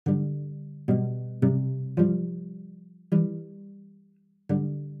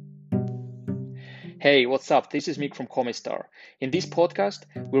Hey, what's up? This is Mick from Comistar. In this podcast,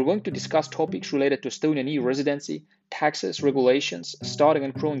 we're going to discuss topics related to Estonian e-residency, taxes, regulations, starting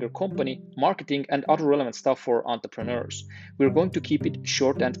and growing your company, marketing, and other relevant stuff for entrepreneurs. We're going to keep it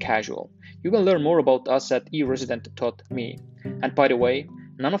short and casual. You can learn more about us at eresident.me. And by the way,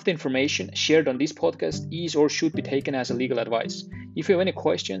 none of the information shared on this podcast is or should be taken as a legal advice. If you have any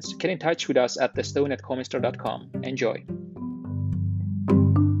questions, get in touch with us at estonian@comistar.com. Enjoy.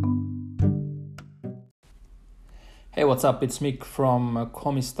 Hey, what's up? It's Mick from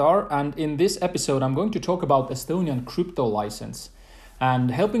Comistar, and in this episode I'm going to talk about Estonian crypto license.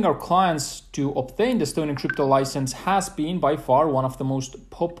 And helping our clients to obtain the Estonian crypto license has been by far one of the most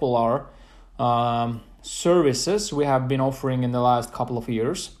popular services we have been offering in the last couple of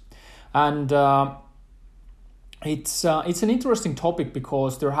years. And it's an interesting topic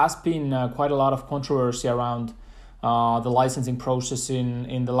because there has been quite a lot of controversy around the licensing process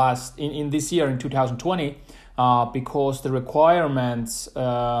in this year in 2020. Because the requirements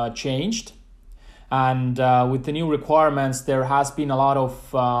changed, and with the new requirements there has been a lot of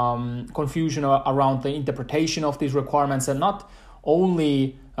confusion around the interpretation of these requirements, and not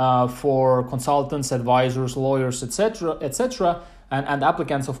only for consultants, advisors, lawyers, etc., and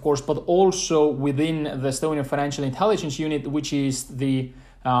applicants, of course, but also within the Estonian Financial Intelligence Unit, which is the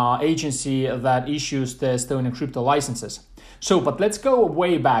agency that issues the Estonian crypto licenses. But let's go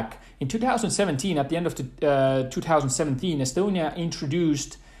way back. In 2017, at the end of 2017, Estonia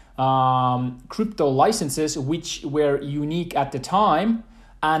introduced crypto licenses which were unique at the time,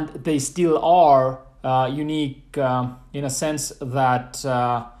 and they still are unique in a sense that,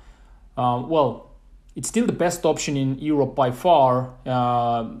 it's still the best option in Europe by far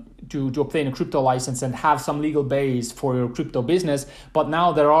to obtain a crypto license and have some legal base for your crypto business. But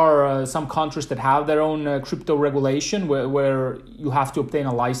now there are some countries that have their own crypto regulation where you have to obtain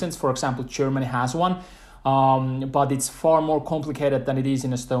a license. For example, Germany has one, but it's far more complicated than it is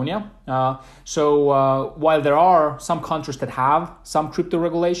in Estonia. While there are some countries that have some crypto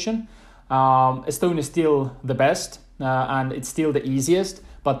regulation, Estonia is still the best and it's still the easiest.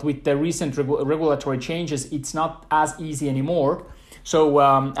 But with the recent regulatory changes, it's not as easy anymore. So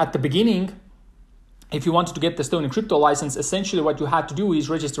at the beginning, if you wanted to get the Estonian crypto license, essentially what you had to do is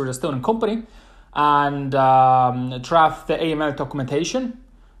register an Estonian company and draft the AML documentation,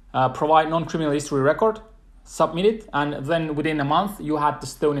 provide non-criminal history record, submit it, and then within a month you had the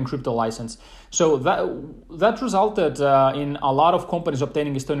Estonian crypto license. So that resulted in a lot of companies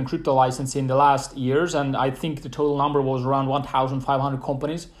obtaining Estonian crypto license in the last years, and I think the total number was around 1,500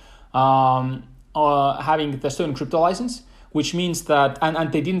 companies having the Estonian crypto license, which means that,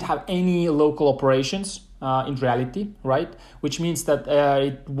 and they didn't have any local operations in reality, right? Which means that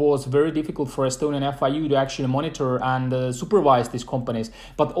it was very difficult for Estonian FIU to actually monitor and supervise these companies.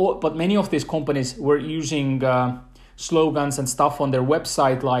 But many of these companies were using slogans and stuff on their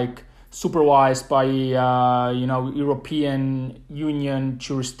website like supervised by European Union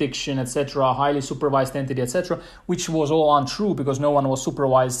jurisdiction, etc., highly supervised entity, etc., which was all untrue because no one was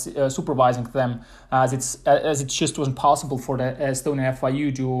supervising them, as it just wasn't possible for the Estonian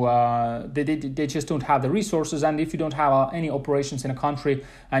FIU to. They just don't have the resources, and if you don't have any operations in a country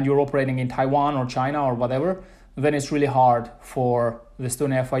and you're operating in Taiwan or China or whatever, then it's really hard for the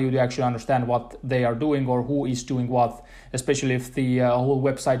Estonian FIU to actually understand what they are doing or who is doing what, especially if the whole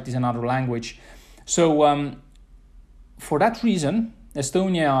website is another language. So for that reason,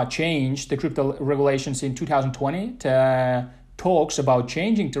 Estonia changed the crypto regulations in 2020. Talks about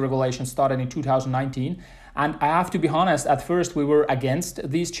changing the regulations started in 2019. And I have to be honest, at first we were against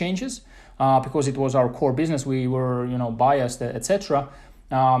these changes because it was our core business. We were, biased, etc.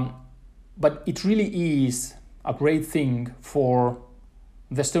 But it really is a great thing for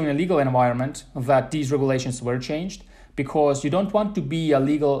the Estonian legal environment that these regulations were changed, because you don't want to be a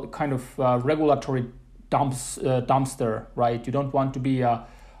legal kind of regulatory dumpster, right? You don't want to be a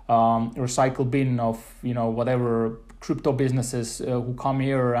recycle bin of whatever crypto businesses who come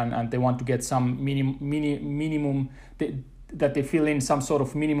here and they want to get some minimum that they fill in some sort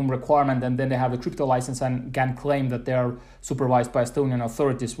of minimum requirement, and then they have a crypto license and can claim that they are supervised by Estonian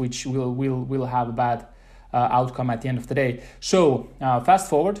authorities, which will have a bad outcome at the end of the day. So fast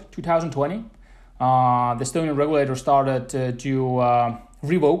forward 2020, the Estonian regulator started to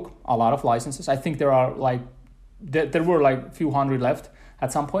revoke a lot of licenses. I think there were a few hundred left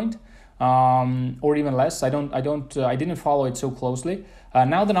at some point, or even less. I didn't follow it so closely.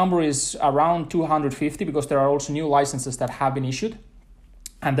 Now the number is around 250 because there are also new licenses that have been issued,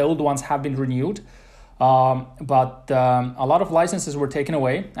 and the old ones have been renewed. But a lot of licenses were taken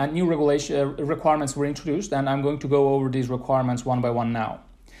away and new requirements were introduced, and I'm going to go over these requirements one by one now.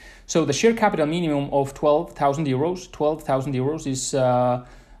 So the share capital minimum of 12,000 euros. 12,000 euros is the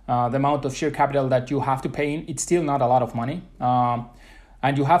amount of share capital that you have to pay in. It's still not a lot of money.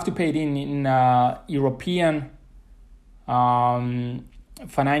 And you have to pay it in European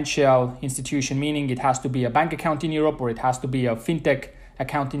financial institution, meaning it has to be a bank account in Europe, or it has to be a fintech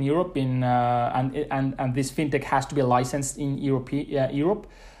account in Europe. And this fintech has to be licensed in Europe.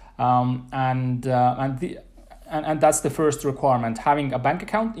 And that's the first requirement: having a bank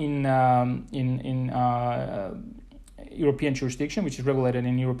account in European jurisdiction, which is regulated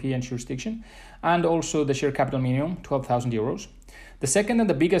in European jurisdiction, and also the share capital minimum, 12,000 euros. The second and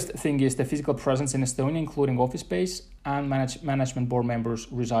the biggest thing is the physical presence in Estonia, including office space and management board members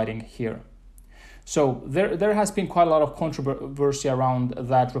residing here. So there has been quite a lot of controversy around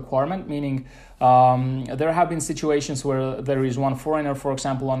that requirement, meaning there have been situations where there is one foreigner, for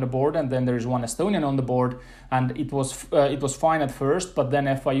example, on the board, and then there is one Estonian on the board, and it was fine at first, but then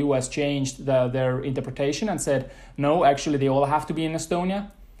FIU has changed their interpretation and said, no, actually they all have to be in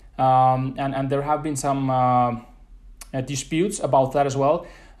Estonia, and there have been some disputes about that as well.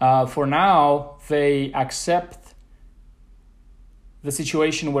 For now, they accept the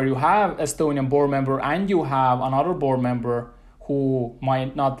situation where you have Estonian board member and you have another board member who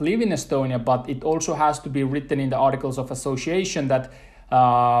might not live in Estonia, but it also has to be written in the Articles of Association that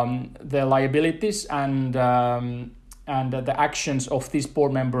the liabilities and the actions of this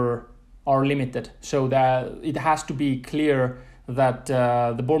board member are limited. So that it has to be clear that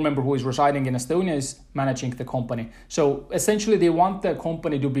the board member who is residing in Estonia is managing the company. So essentially they want the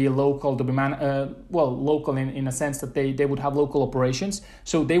company to be local, to be local in a sense that they would have local operations.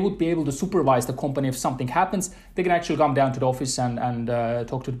 So they would be able to supervise the company if something happens. They can actually come down to the office and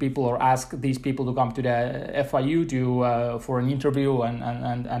talk to the people, or ask these people to come to the FIU for an interview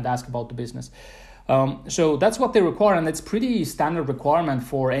and ask about the business. So that's what they require, and it's pretty standard requirement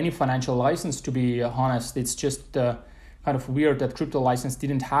for any financial license, to be honest. It's just kind of weird that crypto license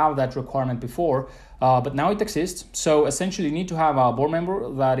didn't have that requirement before, but now it exists. So essentially you need to have a board member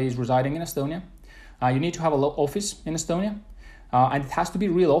that is residing in Estonia. You need to have an office in Estonia, and it has to be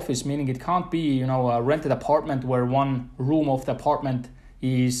a real office, meaning it can't be a rented apartment where one room of the apartment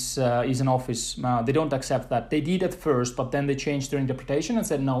is an office. They don't accept that. They did at first, but then they changed their interpretation and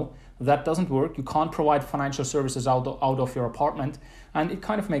said, no, that doesn't work. You can't provide financial services out of your apartment, and it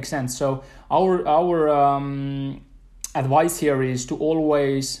kind of makes sense. So our advice here is to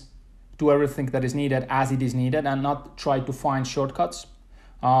always do everything that is needed as it is needed, and not try to find shortcuts,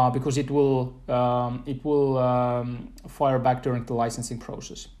 because it will fire back during the licensing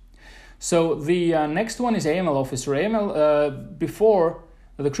process. So the next one is AML officer. AML, before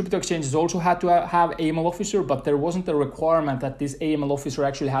the crypto exchanges also had to have AML officer, but there wasn't a requirement that this AML officer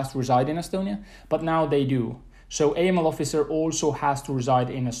actually has to reside in Estonia, but now they do. So AML officer also has to reside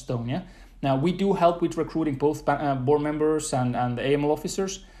in Estonia. Now, we do help with recruiting both board members and AML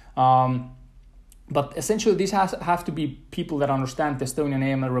officers, but essentially these have to be people that understand the Estonian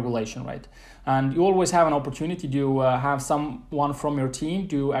AML regulation, right? And you always have an opportunity to have someone from your team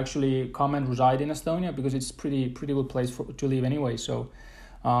to actually come and reside in Estonia, because it's pretty good place to live anyway. So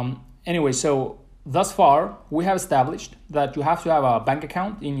so thus far we have established that you have to have a bank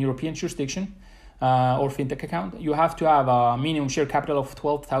account in European jurisdiction, or fintech account. You have to have a minimum share capital of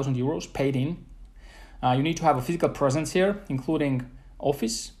 12,000 euros paid in. You need to have a physical presence here, including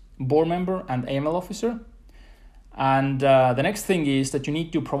office, board member, and AML officer. And the next thing is that you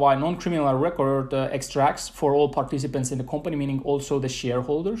need to provide non-criminal record extracts for all participants in the company, meaning also the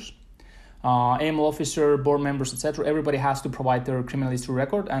shareholders. AML officer, board members, etc. Everybody has to provide their criminal history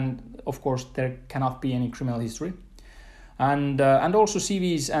record, and of course there cannot be any criminal history. And also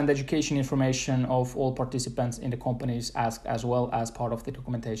CVs and education information of all participants in the company is asked as well as part of the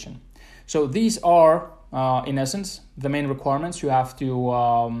documentation. So these are, in essence, the main requirements you have to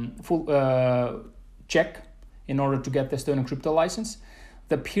check in order to get the Estonian crypto license.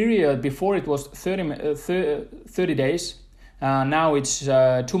 The period before it was 30 days. Now it's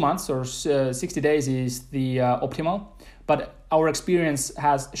 2 months, or 60 days is the optimal. But our experience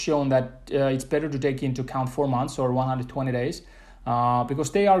has shown that it's better to take into account 4 months or 120 days,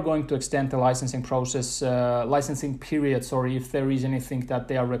 because they are going to extend the licensing process, licensing period, if there is anything that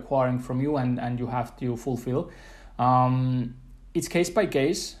they are requiring from you and you have to fulfill. It's case by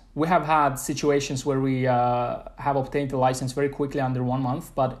case. We have had situations where we have obtained the license very quickly, under 1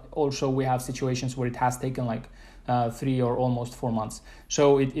 month, but also we have situations where it has taken 3 or almost 4 months.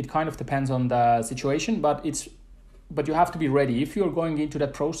 So it kind of depends on the situation, but you have to be ready. If you're going into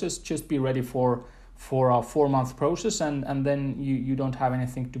that process, just be ready for a 4-month process, and then you don't have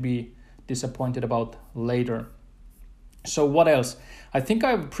anything to be disappointed about later. So what else? I think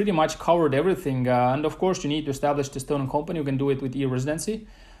I've pretty much covered everything. And of course, you need to establish the Estonian company. You can do it with e-residency.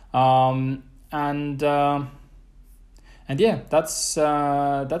 And yeah, that's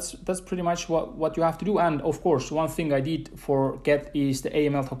pretty much what you have to do. And of course, one thing I did forget is the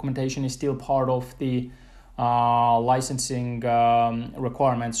AML documentation is still part of the licensing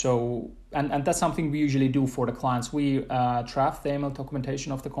requirements. So and that's something we usually do for the clients. We draft the AML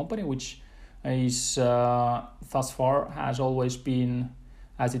documentation of the company, which is thus far has always been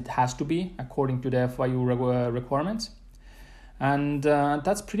as it has to be according to the FIU requirements. And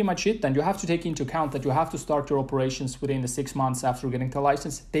that's pretty much it. And you have to take into account that you have to start your operations within the 6 months after getting the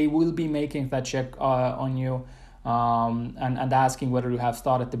license. They will be making that check on you and asking whether you have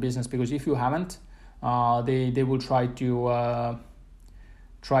started the business, because if you haven't, they will try to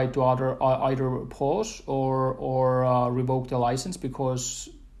either pause or revoke the license, because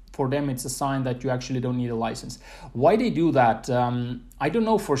for them it's a sign that you actually don't need a license. Why they do that, I don't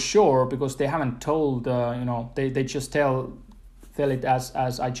know for sure, because they haven't told. They just tell it as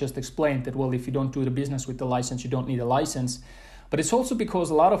I just explained, that well, if you don't do the business with the license, you don't need a license. But it's also because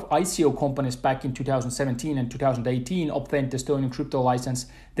a lot of ICO companies back in 2017 and 2018 obtained the Estonian crypto license.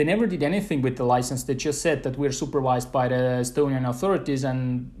 They never did anything with the license. They just said that we're supervised by the Estonian authorities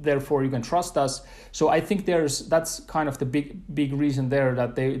and therefore you can trust us. So I think that's kind of the big reason there,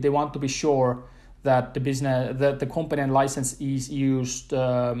 that they want to be sure that the company and license is used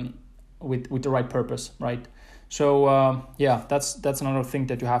with the right purpose, right? So that's another thing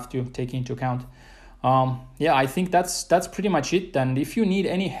that you have to take into account. I think that's pretty much it. And if you need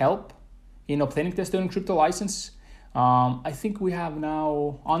any help in obtaining the Estonian crypto license, I think we have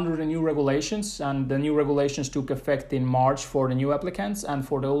now under the new regulations, and the new regulations took effect in March for the new applicants, and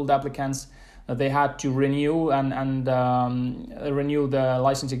for the old applicants, they had to renew and renew the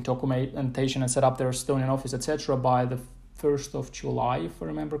licensing documentation and set up their Estonian office, etc. by the 1st of July, if I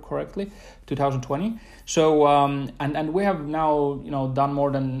remember correctly, 2020. So and we have now done more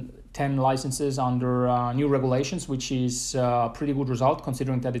than 10 licenses under new regulations, which is a pretty good result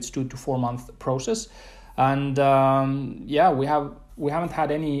considering that it's 2 to 4 month process. And we haven't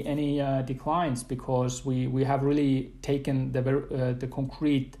had any declines, because we have really taken the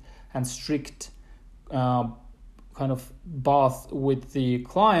concrete and strict kind of path with the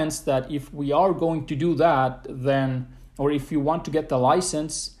clients, that if we are going to do that, then, or if you want to get the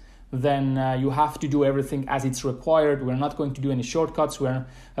license, then you have to do everything as it's required. We're not going to do any shortcuts.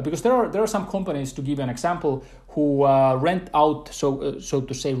 Because there are some companies, to give you an example, who rent out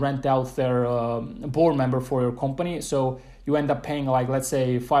their board member for your company. So you end up paying, like, let's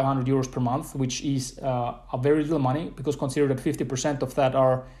say 500 euros per month, which is a very little money, because consider that 50% of that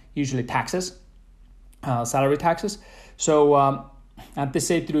are usually taxes, salary taxes. So and they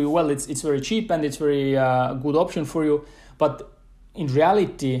say to you, well, it's very cheap and it's very good option for you. But in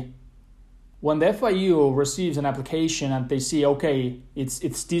reality, when the FIU receives an application and they see, okay,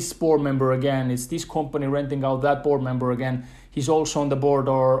 it's this board member again, it's this company renting out that board member again, he's also on the board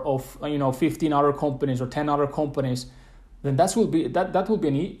of 15 other companies or 10 other companies, then that will be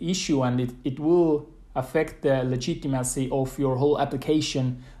an issue, and it will affect the legitimacy of your whole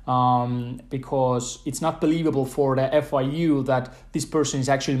application, because it's not believable for the FIU that this person is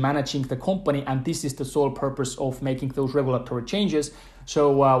actually managing the company and this is the sole purpose of making those regulatory changes.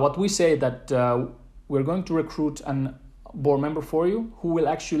 So what we say that we're going to recruit a board member for you who will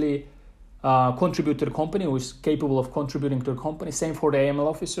actually contribute to the company, who is capable of contributing to the company. Same for the AML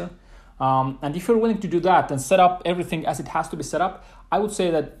officer. And if you're willing to do that and set up everything as it has to be set up, I would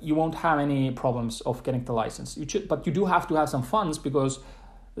say that you won't have any problems of getting the license. But you do have to have some funds, because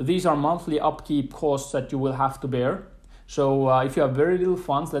these are monthly upkeep costs that you will have to bear. So if you have very little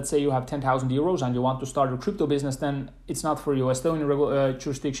funds, let's say you have 10,000 euros and you want to start a crypto business, then it's not for you. Estonian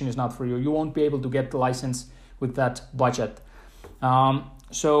jurisdiction is not for you. You won't be able to get the license with that budget. And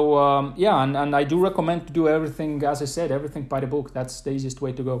I do recommend to do everything, as I said, everything by the book. That's the easiest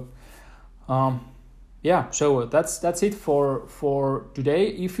way to go. So that's it for today.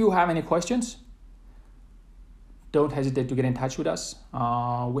 If you have any questions, don't hesitate to get in touch with us.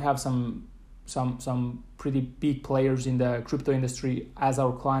 We have some pretty big players in the crypto industry as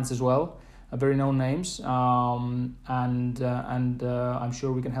our clients as well, very known names, and I'm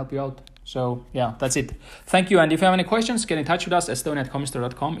sure we can help you out. So yeah, that's it. Thank you. And if you have any questions, get in touch with us,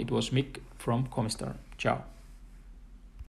 estonia@comistar.com. It was Mick from Comistar. Ciao.